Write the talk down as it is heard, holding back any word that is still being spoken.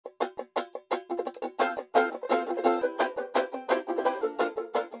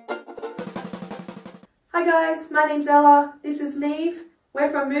Hi guys, my name's Ella, this is Neve,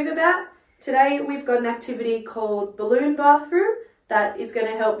 we're from Move About. Today we've got an activity called Balloon Bathroom that is going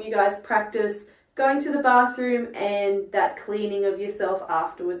to help you guys practice going to the bathroom and that cleaning of yourself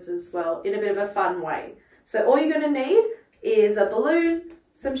afterwards as well in a bit of a fun way. So all you're going to need is a balloon,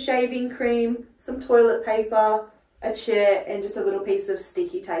 some shaving cream, some toilet paper, a chair and just a little piece of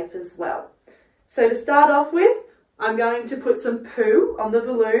sticky tape as well. So to start off with, I'm going to put some poo on the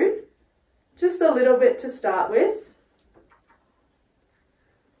balloon. Just a little bit to start with.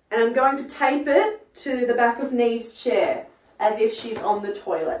 And I'm going to tape it to the back of Neve's chair as if she's on the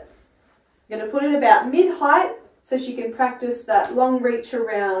toilet. I'm going to put it about mid-height so she can practice that long reach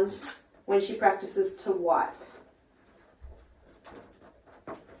around when she practices to wipe.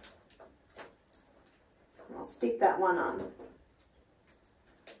 I'll stick that one on.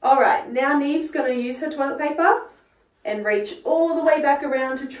 Alright, now Neve's going to use her toilet paper and reach all the way back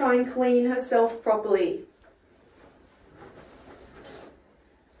around to try and clean herself properly.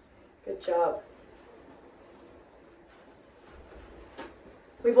 Good job.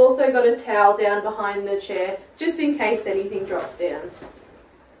 We've also got a towel down behind the chair, just in case anything drops down.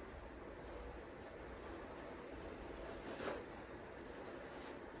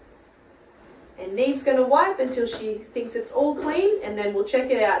 And Neve's going to wipe until she thinks it's all clean, and then we'll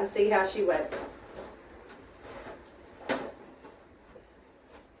check it out and see how she went.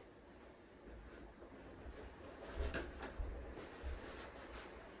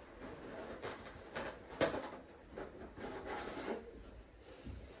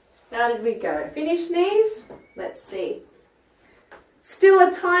 How did we go? Finish, Neve? Let's see. Still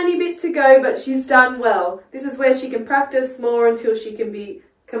a tiny bit to go, but she's done well. This is where she can practice more until she can be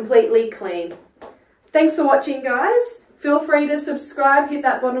completely clean. Thanks for watching, guys. Feel free to subscribe, hit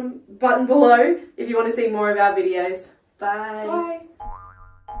that button below if you want to see more of our videos. Bye. Bye.